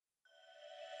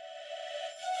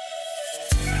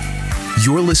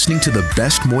You're listening to the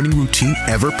Best Morning Routine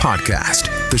Ever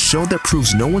podcast, the show that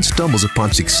proves no one stumbles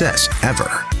upon success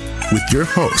ever. With your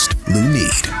host, Lou Need.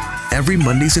 Every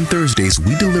Mondays and Thursdays,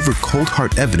 we deliver cold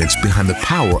hard evidence behind the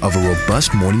power of a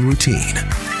robust morning routine.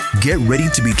 Get ready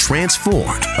to be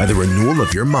transformed by the renewal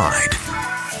of your mind.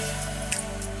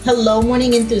 Hello,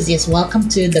 morning enthusiasts. Welcome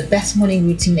to the Best Morning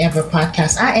Routine Ever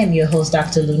podcast. I am your host,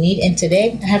 Dr. Lou Need, and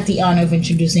today I have the honor of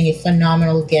introducing a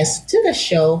phenomenal guest to the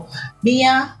show,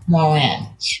 Moran.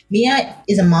 Mia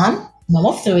is a mom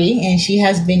of three, and she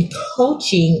has been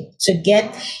coaching to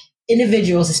get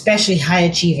individuals, especially high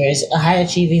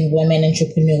achieving women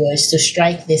entrepreneurs, to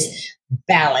strike this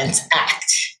balance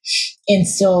act. And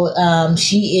so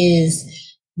she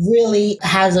really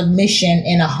has a mission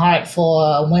and a heart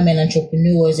for women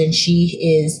entrepreneurs, and she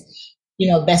is,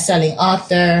 best-selling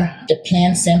author, the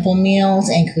Plan Simple Meals,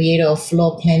 and creator of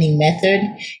Flow Planning Method.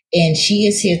 And she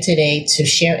is here today to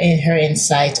share her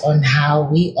insights on how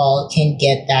we all can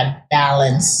get that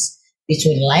balance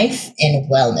between life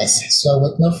and wellness. So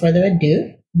with no further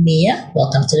ado, Mia,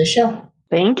 welcome to the show.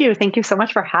 Thank you. Thank you so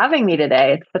much for having me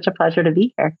today. It's such a pleasure to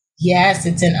be here. Yes,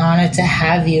 it's an honor to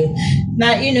have you.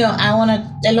 Now,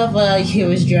 I love a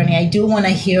hero's journey. I do want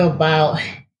to hear about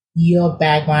your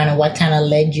background and what kind of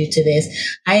led you to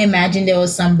this. I imagine there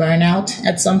was some burnout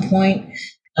at some point.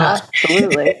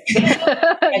 Absolutely.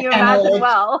 You imagine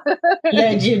well.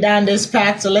 led you down this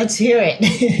path. So let's hear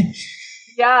it.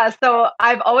 Yeah. So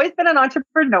I've always been an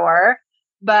entrepreneur,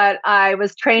 but I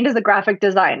was trained as a graphic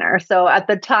designer. So at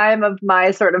the time of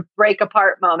my sort of break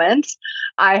apart moment,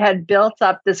 I had built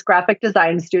up this graphic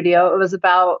design studio. It was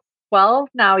about 12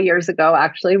 now years ago,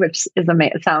 actually, which is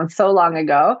amazing. It sounds so long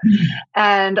ago.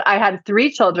 And I had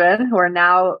 3 children who are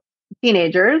now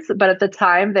teenagers, but at the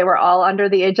time they were all under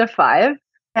the age of 5.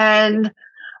 And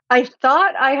I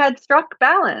thought I had struck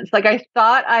balance. Like I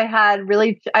thought I had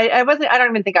really, I don't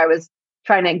even think I was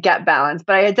trying to get balance,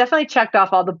 but I had definitely checked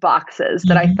off all the boxes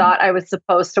that I thought I was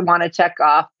supposed to want to check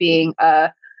off, being a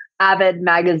avid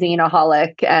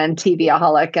magazine-aholic and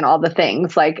TV-aholic and all the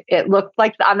things. Like it looked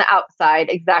like on the outside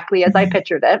exactly as I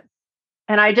pictured it.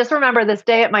 And I just remember this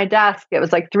day at my desk, it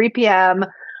was like 3 p.m.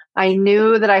 I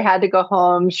knew that I had to go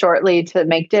home shortly to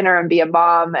make dinner and be a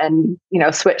mom and,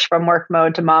 switch from work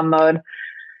mode to mom mode.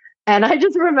 And I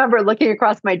just remember looking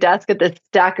across my desk at this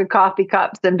stack of coffee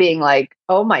cups and being like,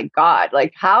 oh my God,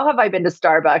 like, how have I been to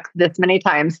Starbucks this many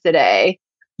times today?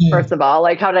 First of all,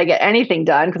 like, how did I get anything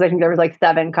done? Because I think there was like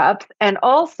 7 cups. And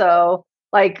also,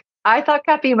 like, I thought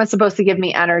caffeine was supposed to give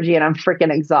me energy and I'm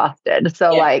freaking exhausted.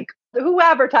 So like, who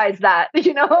advertised that?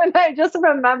 And I just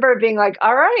remember being like,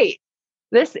 all right,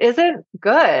 this isn't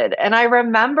good. And I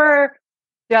remember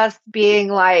just being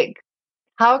like,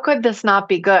 how could this not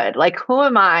be good? Like, who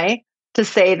am I to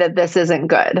say that this isn't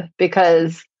good?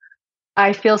 Because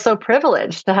I feel so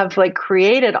privileged to have like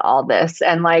created all this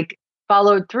and like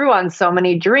followed through on so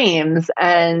many dreams.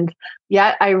 And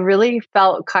yet I really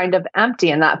felt kind of empty.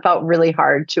 And that felt really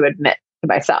hard to admit to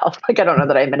myself. Like, I don't know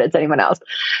that I admitted to anyone else.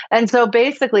 And so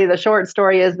basically the short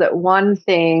story is that one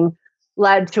thing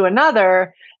led to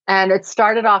another. And it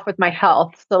started off with my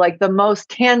health. So like the most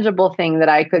tangible thing that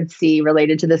I could see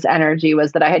related to this energy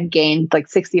was that I had gained like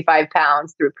 65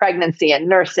 pounds through pregnancy and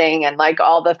nursing and like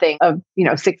all the thing of,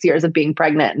 6 years of being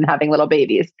pregnant and having little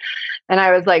babies. And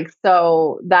I was like,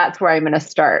 so that's where I'm going to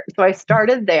start. So I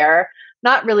started there,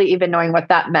 not really even knowing what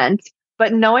that meant,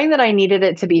 but knowing that I needed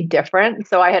it to be different.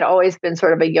 So I had always been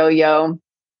sort of a yo-yo,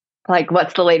 like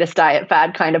what's the latest diet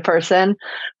fad kind of person.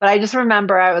 But I just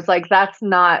remember I was like, that's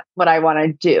not what I want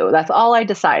to do. That's all I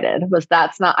decided was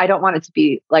I don't want it to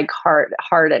be like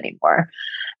hard anymore.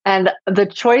 And the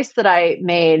choice that I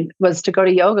made was to go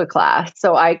to yoga class.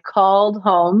 So I called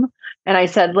home and I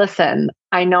said, listen,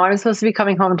 I know I'm supposed to be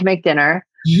coming home to make dinner,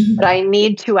 but I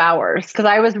need 2 hours. Because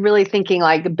I was really thinking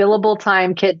like billable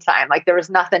time, kid time, like there was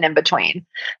nothing in between.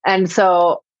 And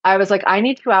so I was like, I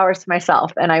need 2 hours to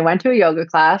myself. And I went to a yoga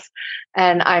class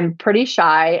and I'm pretty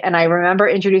shy. And I remember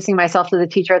introducing myself to the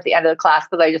teacher at the end of the class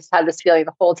because I just had this feeling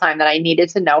the whole time that I needed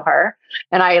to know her.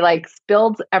 And I like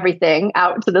spilled everything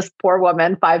out to this poor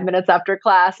woman 5 minutes after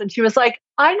class. And she was like,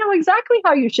 I know exactly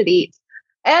how you should eat.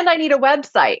 And I need a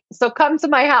website. So come to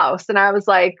my house. And I was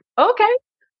like, okay.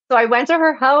 So I went to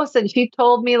her house and she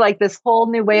told me like this whole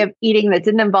new way of eating that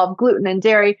didn't involve gluten and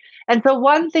dairy. And so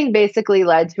one thing basically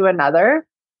led to another.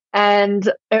 And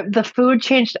the food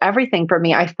changed everything for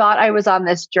me. I thought I was on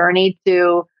this journey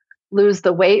to lose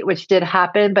the weight, which did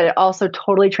happen, but it also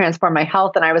totally transformed my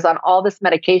health. And I was on all this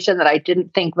medication that I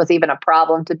didn't think was even a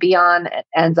problem to be on. It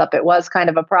ends up it was kind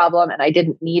of a problem, and I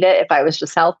didn't need it if I was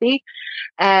just healthy.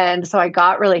 And so I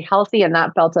got really healthy, and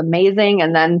that felt amazing.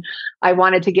 And then I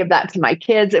wanted to give that to my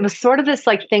kids. It was sort of this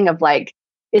like thing of like,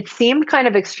 it seemed kind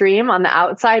of extreme on the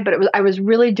outside, but I was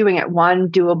really doing it one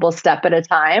doable step at a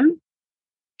time.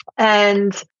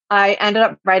 And I ended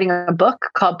up writing a book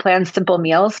called Plan Simple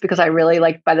Meals, because I really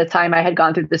like, by the time I had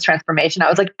gone through this transformation, I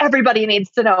was like, everybody needs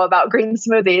to know about green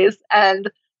smoothies. And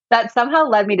that somehow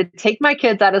led me to take my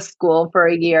kids out of school for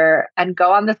a year and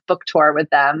go on this book tour with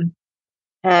them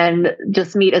and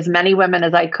just meet as many women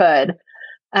as I could.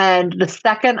 And the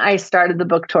second I started the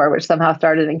book tour, which somehow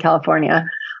started in California,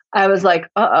 I was like,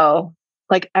 uh-oh,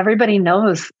 like everybody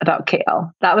knows about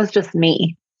kale. That was just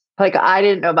me. Like I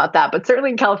didn't know about that, but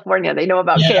certainly in California, they know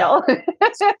about kale.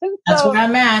 That's where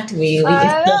I'm at.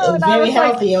 It's very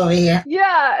healthy over here.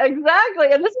 Yeah,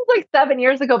 exactly. And this was like 7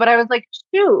 years ago, but I was like,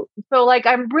 shoot. So like,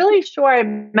 I'm really sure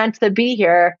I'm meant to be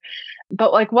here,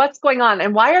 but like, what's going on?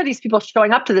 And why are these people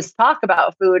showing up to this talk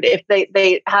about food if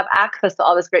they have access to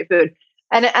all this great food?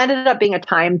 And it ended up being a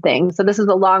time thing. So this is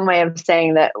a long way of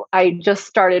saying that I just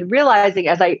started realizing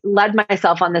as I led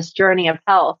myself on this journey of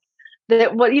health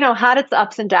that what, had its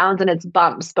ups and downs and its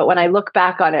bumps. But when I look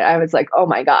back on it, I was like, oh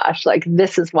my gosh, like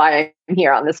this is why I'm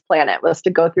here on this planet, was to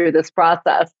go through this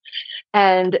process.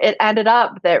 And it ended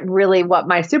up that really what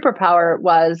my superpower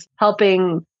was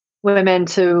helping women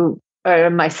or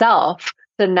myself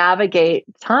to navigate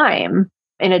time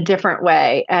in a different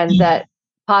way. And that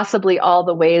possibly all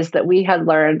the ways that we had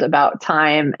learned about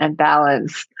time and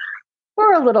balance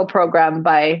were a little programmed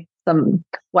by some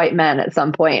white men at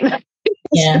some point.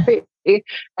 Yeah.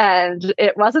 And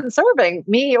it wasn't serving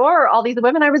me or all these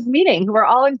women I was meeting who were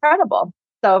all incredible.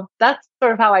 So that's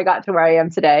sort of how I got to where I am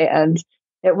today. And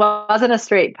it wasn't a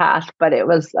straight path, but it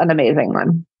was an amazing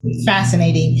one.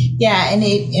 Fascinating. Yeah. And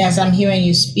as I'm hearing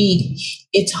you speak,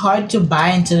 it's hard to buy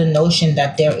into the notion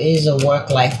that there is a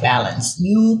work-life balance.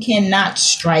 You cannot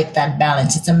strike that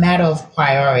balance. It's a matter of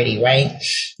priority, right?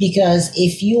 Because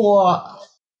if you are,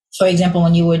 for example,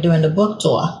 when you were doing the book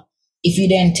tour, if you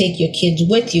didn't take your kids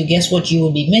with you, guess what you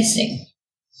will be missing?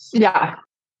 Yeah.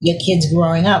 Your kids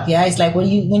growing up. Yeah. It's like when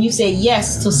you say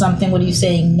yes to something, what are you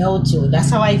saying no to? That's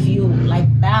how I view like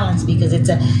balance, because it's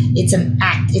an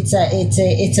act. It's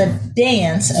a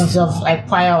dance of like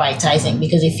prioritizing,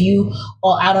 because if you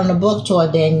are out on a book tour,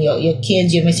 then your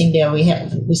kids, you're missing their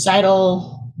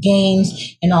recital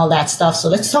games and all that stuff. So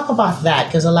let's talk about that,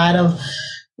 because a lot of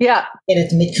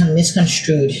it's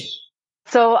misconstrued.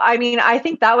 So, I mean, I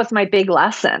think that was my big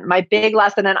lesson.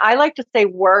 And I like to say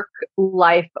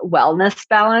work-life wellness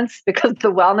balance, because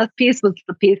the wellness piece was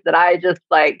the piece that I just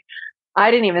like,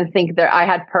 I didn't even think that I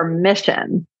had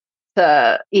permission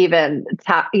to even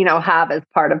have as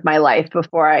part of my life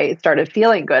before I started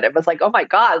feeling good. It was like, oh my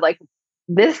God, like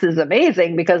this is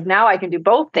amazing, because now I can do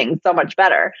both things so much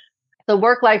better. The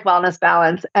work-life wellness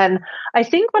balance. And I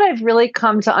think what I've really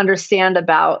come to understand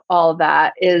about all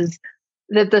that is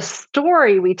that the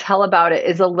story we tell about it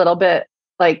is a little bit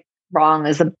like wrong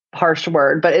is a harsh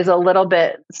word, but is a little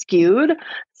bit skewed.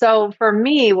 So for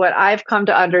me, what I've come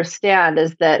to understand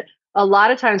is that a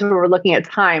lot of times when we're looking at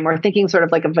time, we're thinking sort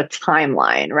of like of a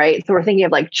timeline, right? So we're thinking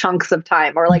of like chunks of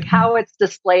time, or like how it's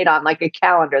displayed on like a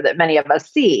calendar that many of us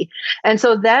see. And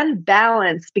so then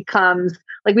balance becomes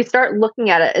like, we start looking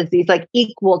at it as these like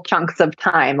equal chunks of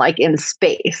time, like in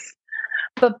space.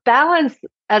 But balance,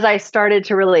 as I started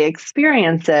to really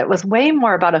experience it, was way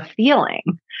more about a feeling,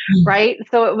 right?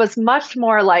 So it was much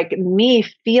more like me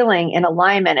feeling in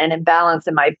alignment and in balance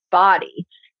in my body.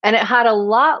 And it had a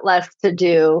lot less to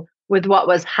do with what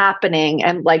was happening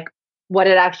and like what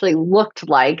it actually looked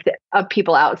like of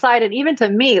people outside. And even to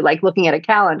me, like looking at a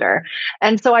calendar.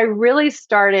 And so I really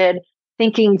started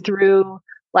thinking through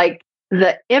like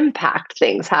the impact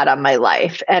things had on my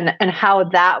life and how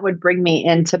that would bring me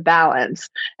into balance.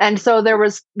 And so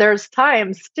there's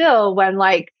times still when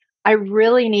like I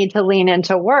really need to lean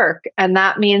into work. And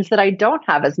that means that I don't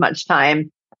have as much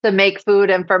time to make food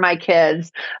and for my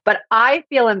kids, but I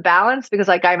feel imbalanced because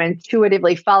like I'm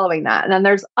intuitively following that. And then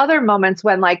there's other moments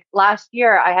when like last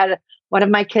year I had one of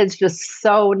my kids just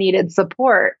so needed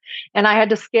support and I had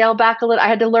to scale back a little. I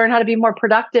had to learn how to be more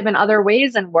productive in other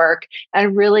ways in work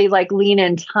and really like lean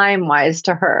in time wise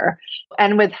to her.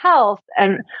 And with health,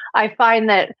 and I find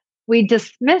that we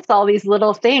dismiss all these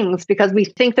little things because we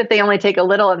think that they only take a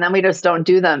little and then we just don't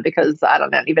do them because I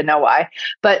don't even know why.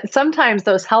 But sometimes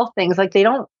those health things, like they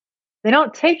don't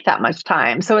take that much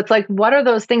time. So it's like, what are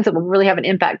those things that will really have an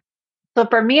impact? So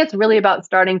for me, it's really about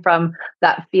starting from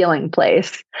that feeling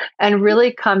place, and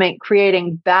really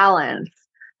creating balance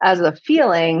as a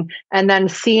feeling, and then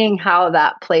seeing how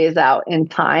that plays out in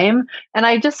time. And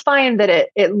I just find that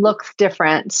it looks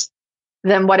different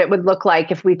than what it would look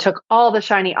like if we took all the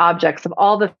shiny objects of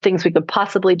all the things we could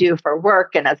possibly do for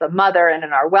work and as a mother and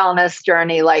in our wellness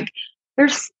journey. Like,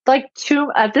 there's like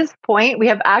at this point, we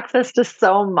have access to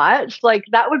so much. Like,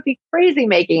 that would be crazy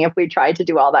making if we tried to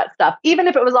do all that stuff, even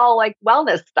if it was all like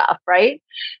wellness stuff, right?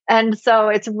 And so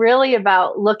it's really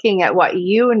about looking at what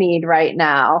you need right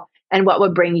now and what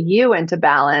would bring you into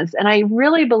balance. And I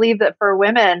really believe that for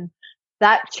women,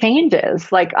 that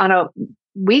changes like on a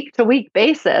week to week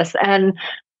basis. And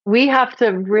we have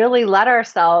to really let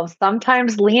ourselves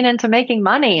sometimes lean into making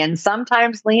money and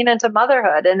sometimes lean into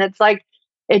motherhood. And it's like,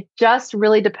 it just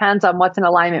really depends on what's in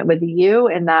alignment with you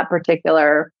in that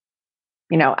particular,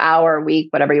 hour, week,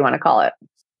 whatever you want to call it.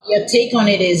 Your take on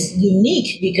it is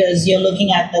unique because you're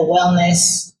looking at the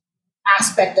wellness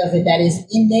aspect of it that is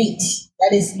innate,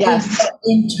 that is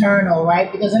internal, right?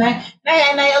 Because and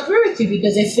I agree with you,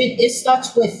 because if it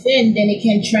starts within, then it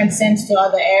can transcend to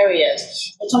other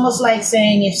areas. It's almost like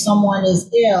saying if someone is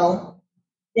ill,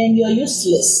 then you're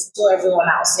useless to everyone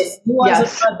else. If you as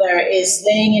a mother is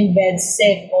laying in bed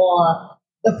sick or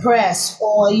depressed,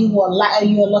 or you're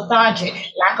lethargic,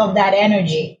 lack of that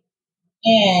energy,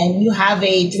 and you have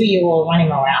a 3-year-old running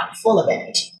around full of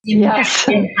energy,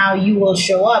 imagine how you will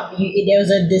show up. There's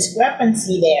a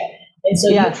discrepancy there. And so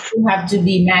you have to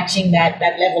be matching that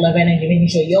level of energy, making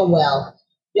sure you're well.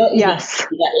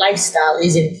 That lifestyle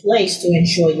is in place to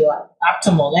ensure your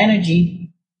optimal energy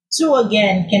to,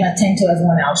 again, can attend to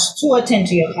everyone else, to attend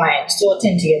to your clients, to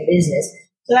attend to your business.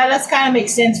 So that's kind of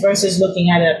makes sense versus looking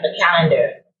at it at the calendar.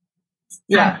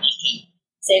 Yeah.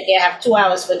 Say, okay, I have 2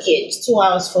 hours for kids, 2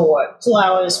 hours for work, 2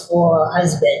 hours for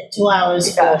husband, 2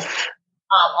 hours for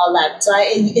all that. So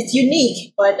it's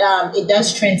unique, but it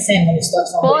does transcend when it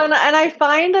starts from and I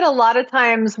find that a lot of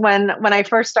times when I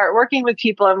first start working with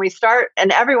people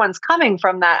and everyone's coming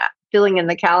from that filling in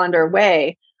the calendar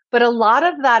way, but a lot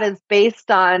of that is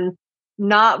based on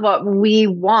not what we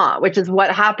want, which is what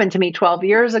happened to me 12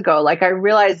 years ago. Like, I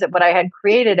realized that what I had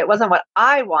created, it wasn't what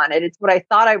I wanted. It's what I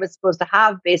thought I was supposed to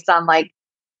have based on like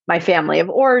my family of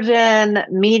origin,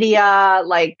 media,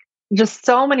 like just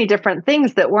so many different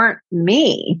things that weren't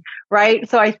me, right?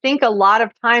 So I think a lot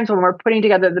of times when we're putting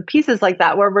together the pieces like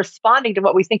that, we're responding to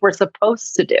what we think we're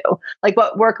supposed to do, like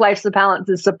what work-life balance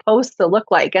is supposed to look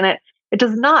like. And it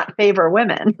does not favor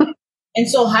women. And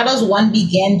so how does one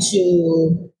begin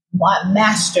to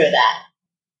master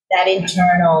that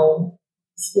internal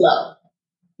flow?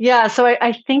 Yeah. So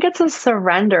I think it's a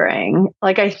surrendering.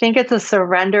 Like, I think it's a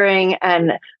surrendering,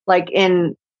 and like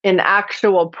in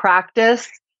actual practice,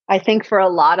 I think for a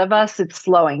lot of us, it's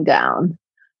slowing down.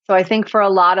 So I think for a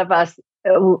lot of us,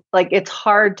 like, it's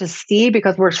hard to see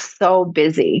because we're so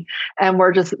busy and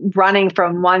we're just running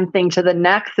from one thing to the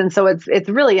next. And so it's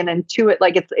really an intuitive,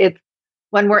 like it's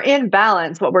when we're in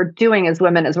balance, what we're doing as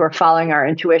women is we're following our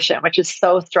intuition, which is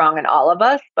so strong in all of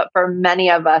us. But for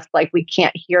many of us, like, we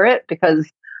can't hear it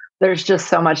because there's just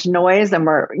so much noise, and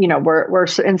we're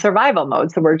in survival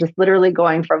mode. So we're just literally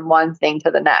going from one thing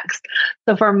to the next.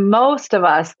 So for most of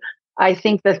us, I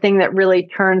think the thing that really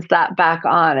turns that back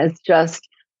on is just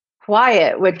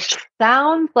quiet, which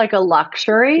sounds like a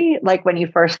luxury, like when you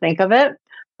first think of it.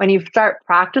 When you start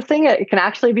practicing it, it can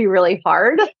actually be really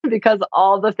hard because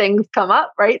all the things come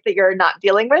up, right, that you're not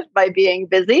dealing with by being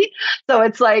busy. So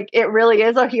it's like, it really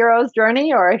is a hero's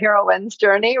journey or a heroine's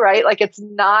journey, right? Like, it's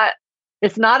not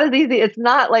as easy. It's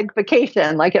not like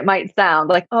vacation, like it might sound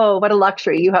like, oh, what a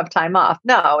luxury, you have time off.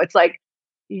 No, it's like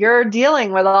you're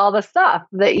dealing with all the stuff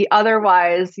that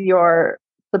otherwise you're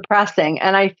suppressing.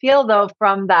 And I feel, though,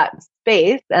 from that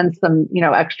space and some,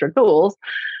 extra tools,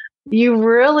 you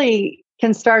really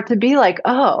can start to be like,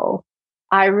 oh,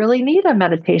 I really need a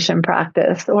meditation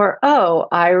practice, or, oh,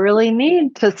 I really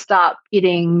need to stop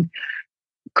eating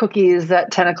cookies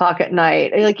at 10 o'clock at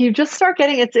night. Like, you just start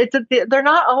getting, they're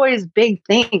not always big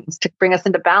things to bring us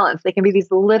into balance. They can be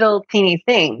these little teeny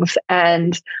things,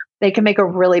 and they can make a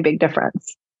really big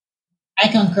difference. I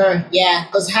concur. Yeah.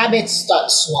 Because habits start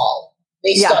small.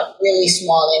 They start really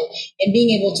small, and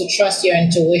being able to trust your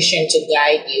intuition to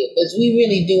guide you, because we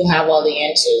really do have all the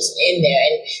answers in there.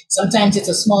 And sometimes it's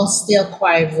a small, still,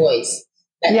 quiet voice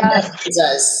that nudges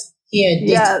us, here,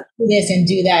 do this and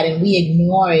do that, and we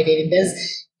ignore it.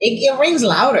 It rings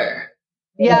louder.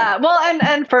 Yeah. Well,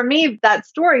 and for me, that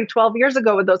story 12 years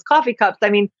ago with those coffee cups,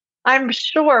 I mean, I'm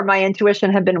sure my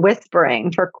intuition had been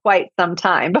whispering for quite some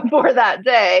time before that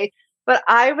day. But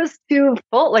I was too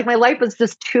full. Like, my life was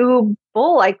just too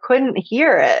full. I couldn't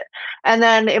hear it. And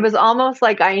then it was almost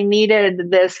like I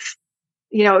needed this,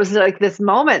 it was like this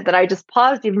moment that I just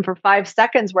paused even for 5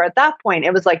 seconds, where at that point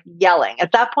it was like yelling.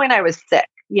 At that point I was sick,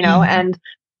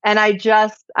 and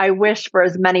I wish for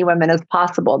as many women as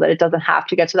possible that it doesn't have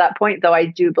to get to that point, though I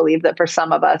do believe that for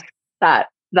some of us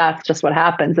that's just what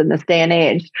happens in this day and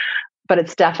age. But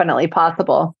it's definitely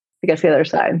possible to get to the other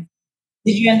side.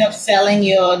 Did you end up selling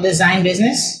your design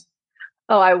business?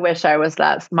 Oh, I wish I was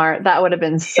that smart. That would have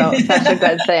been such a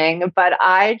good thing. But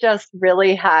I just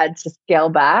really had to scale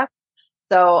back.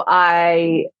 So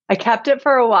I kept it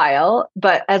for a while,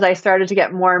 but as I started to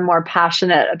get more and more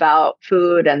passionate about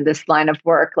food and this line of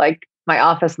work, like my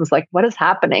office was like, what is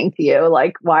happening to you?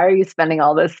 Like, why are you spending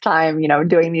all this time,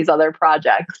 doing these other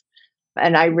projects?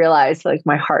 And I realized like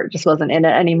my heart just wasn't in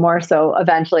it anymore. So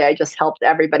eventually I just helped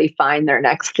everybody find their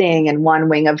next thing. And one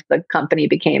wing of the company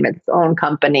became its own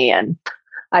company. And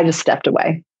I just stepped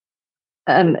away.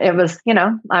 And it was,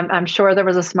 I'm sure there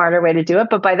was a smarter way to do it.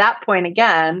 But by that point,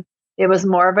 again, it was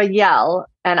more of a yell,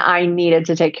 and I needed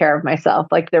to take care of myself.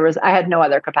 Like I had no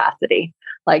other capacity.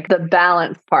 Like the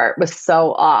balance part was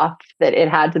so off that it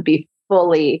had to be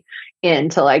fully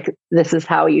into like, this is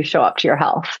how you show up to your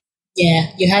health. Yeah,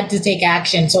 you had to take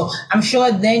action. So I'm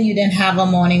sure then you didn't have a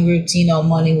morning routine or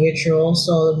morning ritual.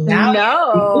 So now,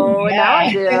 now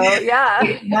I do.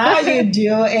 Yeah, now you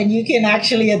do, and you can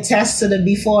actually attest to the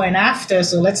before and after.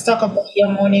 So let's talk about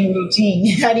your morning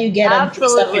routine. How do you get up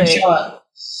and short?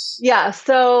 Yeah.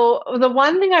 So the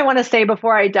one thing I want to say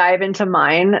before I dive into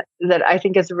mine that I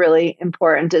think is really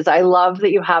important is I love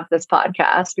that you have this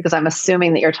podcast, because I'm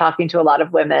assuming that you're talking to a lot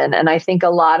of women. And I think a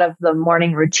lot of the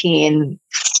morning routine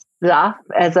stuff,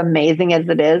 as amazing as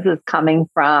it is coming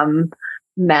from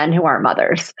men who aren't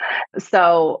mothers.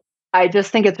 So I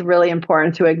just think it's really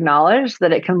important to acknowledge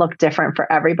that it can look different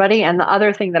for everybody. And the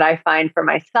other thing that I find for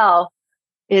myself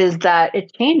is that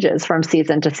it changes from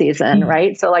season to season,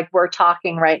 right? So like we're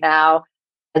talking right now,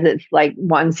 as it's like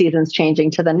one season's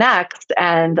changing to the next,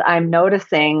 and I'm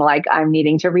noticing like I'm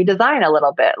needing to redesign a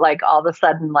little bit. Like all of a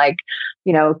sudden, like,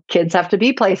 kids have to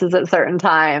be places at certain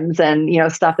times, and,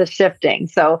 stuff is shifting.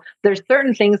 So there's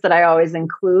certain things that I always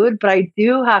include, but I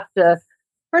do have to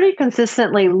pretty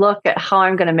consistently look at how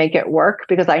I'm going to make it work,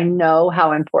 because I know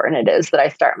how important it is that I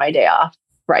start my day off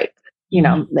right,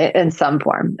 in some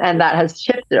form. And that has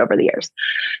shifted over the years.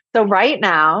 So right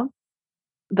now,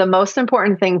 the most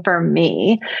important thing for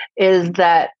me is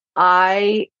that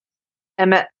I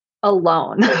am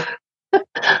alone.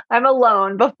 I'm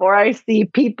alone before I see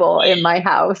people in my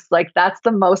house. Like that's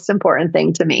the most important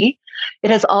thing to me.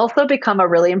 It has also become a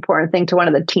really important thing to one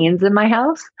of the teens in my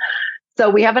house. So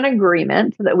we have an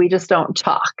agreement that we just don't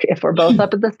talk if we're both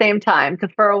up at the same time.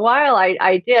 Because for a while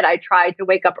I tried to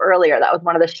wake up earlier. That was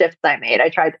one of the shifts I made. I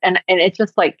tried, and it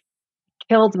just like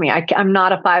killed me. I'm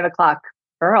not a 5 o'clock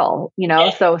girl,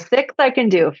 so 6 I can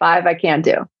do, 5 I can't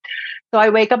do. So I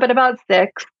wake up at about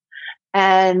 6,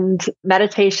 and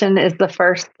meditation is the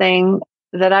first thing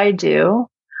that I do.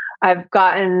 I've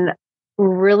gotten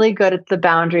really good at the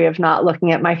boundary of not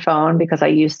looking at my phone, because I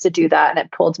used to do that and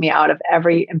it pulled me out of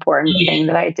every important thing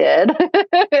that I did.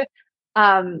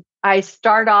 I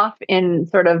start off in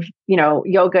sort of,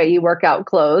 yoga-y workout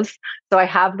clothes. So I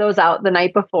have those out the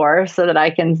night before so that I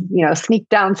can, sneak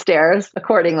downstairs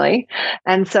accordingly.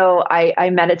 And so I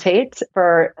meditate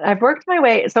I've worked my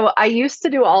way. So I used to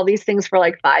do all these things for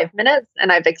like 5 minutes,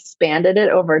 and I've expanded it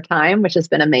over time, which has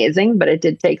been amazing, but it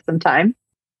did take some time.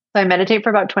 So I meditate for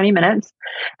about 20 minutes.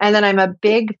 And then I'm a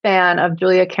big fan of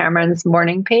Julia Cameron's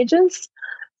morning pages.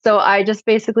 So I just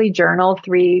basically journal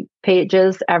 3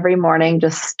 pages every morning,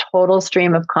 just total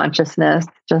stream of consciousness,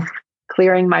 just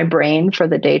clearing my brain for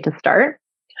the day to start.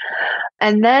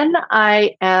 And then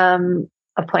I am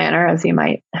a planner, as you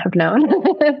might have known.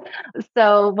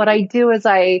 So what I do is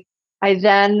I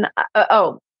then,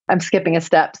 I'm skipping a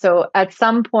step. So at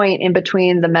some point in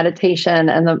between the meditation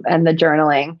and the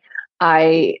journaling,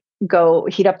 I go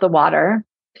heat up the water.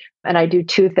 And I do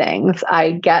 2 things.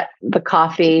 I get the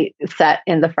coffee set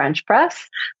in the French press,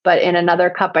 but in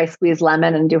another cup, I squeeze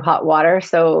lemon and do hot water.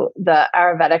 So the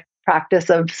Ayurvedic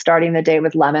practice of starting the day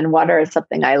with lemon water is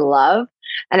something I love.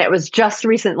 And it was just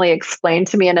recently explained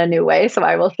to me in a new way. So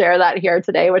I will share that here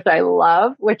today, which I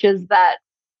love, which is that,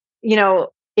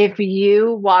 if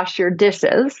you wash your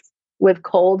dishes with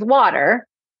cold water,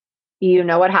 you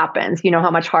know what happens. You know how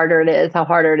much harder it is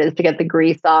to get the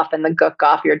grease off and the gook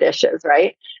off your dishes,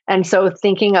 right? And so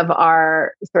thinking of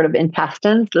our sort of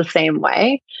intestines the same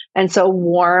way. And so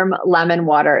warm lemon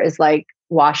water is like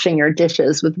washing your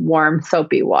dishes with warm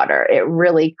soapy water. It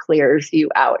really clears you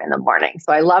out in the morning.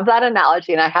 So I love that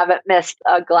analogy, and I haven't missed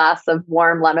a glass of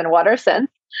warm lemon water since.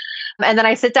 And then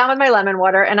I sit down with my lemon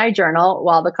water and I journal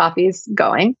while the coffee's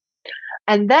going.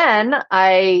 And then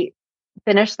I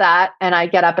finish that and I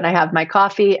get up and I have my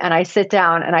coffee and I sit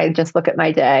down and I just look at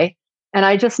my day and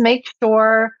I just make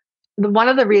sure. One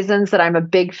of the reasons that I'm a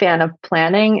big fan of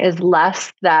planning is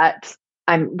less that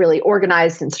I'm really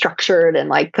organized and structured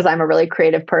and because I'm a really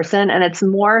creative person. And it's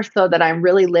more so that I'm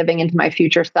really living into my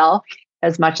future self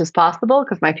as much as possible,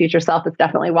 because my future self is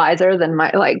definitely wiser than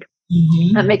my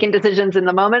I'm making decisions in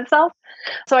the moment self.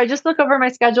 So I just look over my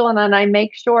schedule and then I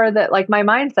make sure that my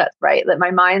mindset's right, that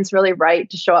my mind's really right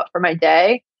to show up for my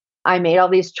day. I made all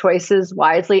these choices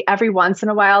wisely. Every once in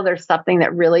a while, there's something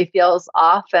that really feels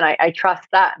off, and I trust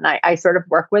that, and I sort of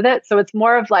work with it. So it's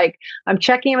more of I'm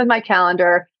checking in with my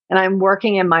calendar, and I'm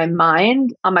working on my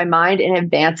mind in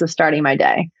advance of starting my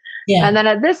day. Yeah. And then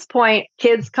at this point,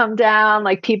 kids come down,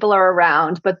 people are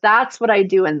around, but that's what I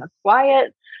do in the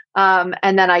quiet.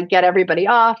 And then I get everybody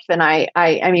off. And I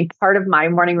mean, part of my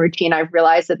morning routine, I've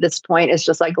realized at this point is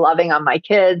just loving on my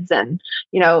kids and,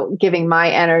 giving my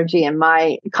energy and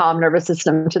my calm nervous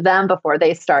system to them before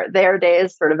they start their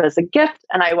days sort of as a gift.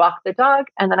 And I walk the dog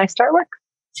and then I start work.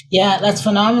 Yeah, that's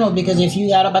phenomenal, because if you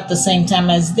got up at the same time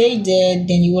as they did,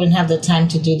 then you wouldn't have the time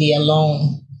to do the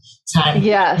alone time.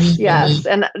 Yes.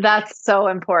 And that's so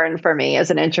important for me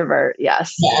as an introvert.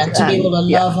 Yes. Yeah, to be able to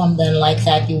love them then like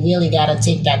that, you really got to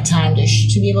take that time to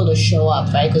be able to show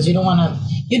up, right? Because you don't want to,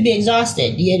 you'd be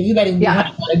exhausted. Everybody would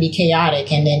want to be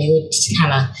chaotic, and then you would just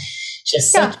kind of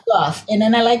just set you off. And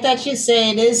then I like that you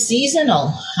say it is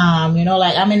seasonal. I'm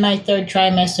in my third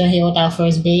trimester here with our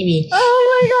first baby. Oh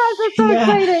my gosh, that's so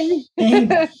exciting.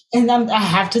 and I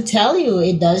have to tell you,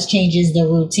 it does changes the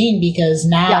routine, because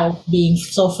now being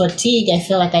so fatigued, I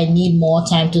feel like I need more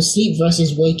time to sleep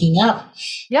versus waking up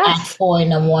at 4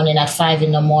 a.m, at 5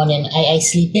 a.m. I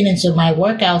sleep in, and so my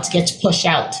workouts get pushed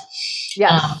out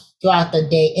throughout the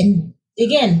day. And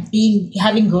again,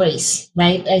 having grace,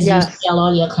 right? As you tell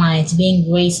all your clients, having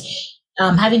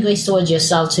grace towards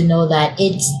yourself to know that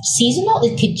it's seasonal,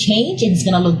 it could change, and it's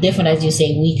going to look different, as you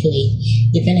say, weekly,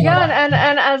 depending on. And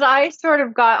as I sort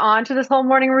of got onto this whole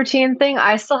morning routine thing,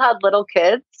 I still had little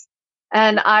kids.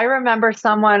 And I remember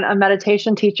a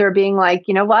meditation teacher being like,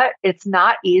 you know what? It's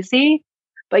not easy,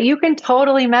 but you can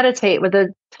totally meditate with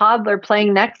a toddler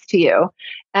playing next to you.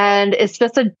 And it's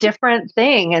just a different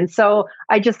thing. And so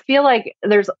I just feel like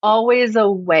there's always a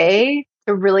way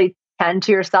to really tend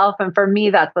to yourself. And for me,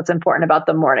 that's what's important about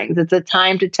the mornings. It's a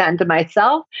time to tend to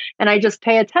myself. And I just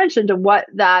pay attention to what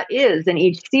that is in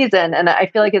each season. And I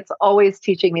feel like it's always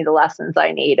teaching me the lessons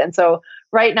I need. And so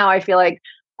right now, I feel like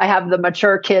I have the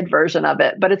mature kid version of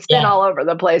it, but it's been all over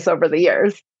the place over the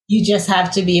years. You just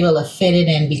have to be able to fit it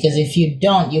in, because if you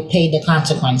don't, you pay the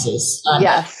consequences.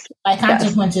 By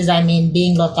consequences, I mean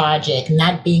being lethargic,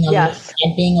 not being alert,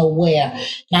 and being aware,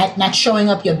 not showing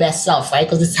up your best self, right?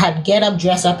 Because it's had get up,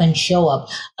 dress up, and show up.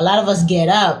 A lot of us get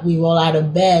up, we roll out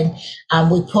of bed,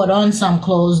 we put on some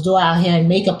clothes, do our hair and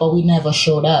makeup, but we never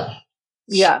showed up.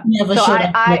 Yeah. So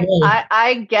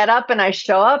I get up and I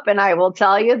show up, and I will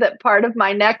tell you that part of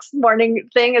my next morning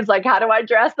thing is how do I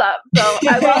dress up? So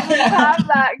I love to have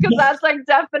that, because that's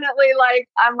definitely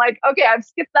I'm okay, I've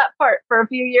skipped that part for a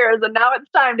few years, and now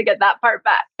it's time to get that part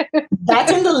back.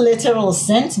 That's in the literal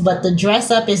sense, but the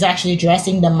dress up is actually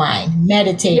dressing the mind,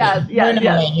 meditating.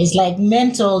 It's like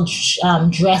mental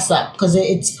dress up, because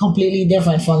it's completely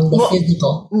different from the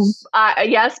physical.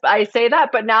 Yes, I say that,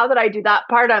 but now that I do that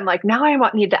part, I'm now I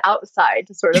need the outside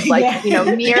to sort of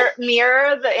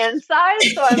mirror the inside.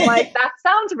 So I'm that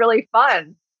sounds really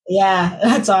fun. Yeah,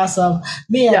 that's awesome.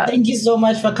 Mia, thank you so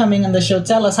much for coming on the show.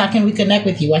 Tell us, how can we connect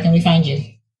with you? Where can we find you?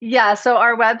 Yeah, so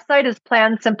our website is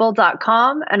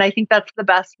plansimple.com, and I think that's the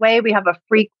best way. We have a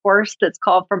free course that's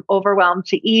called From Overwhelm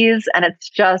to Ease, and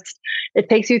it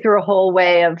takes you through a whole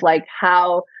way of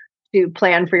how to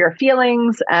plan for your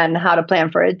feelings and how to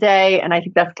plan for a day. And I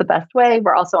think that's the best way.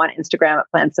 We're also on Instagram at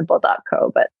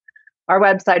plansimple.co, but our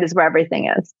website is where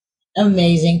everything is.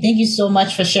 Amazing. Thank you so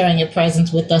much for sharing your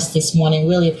presence with us this morning.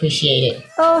 Really appreciate it.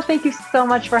 Oh, thank you so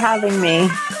much for having me.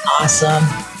 Awesome.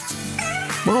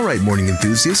 All right, morning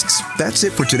enthusiasts, that's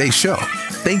it for today's show.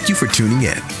 Thank you for tuning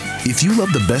in. If you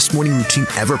love the Best Morning Routine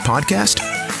Ever podcast,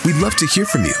 we'd love to hear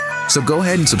from you. So go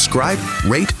ahead and subscribe,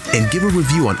 rate, and give a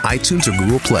review on iTunes or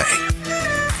Google Play.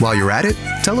 While you're at it,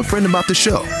 tell a friend about the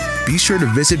show. Be sure to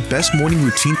visit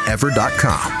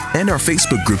bestmorningroutineever.com and our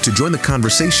Facebook group to join the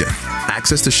conversation,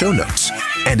 access the show notes,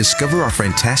 and discover our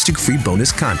fantastic free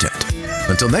bonus content.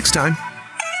 Until next time,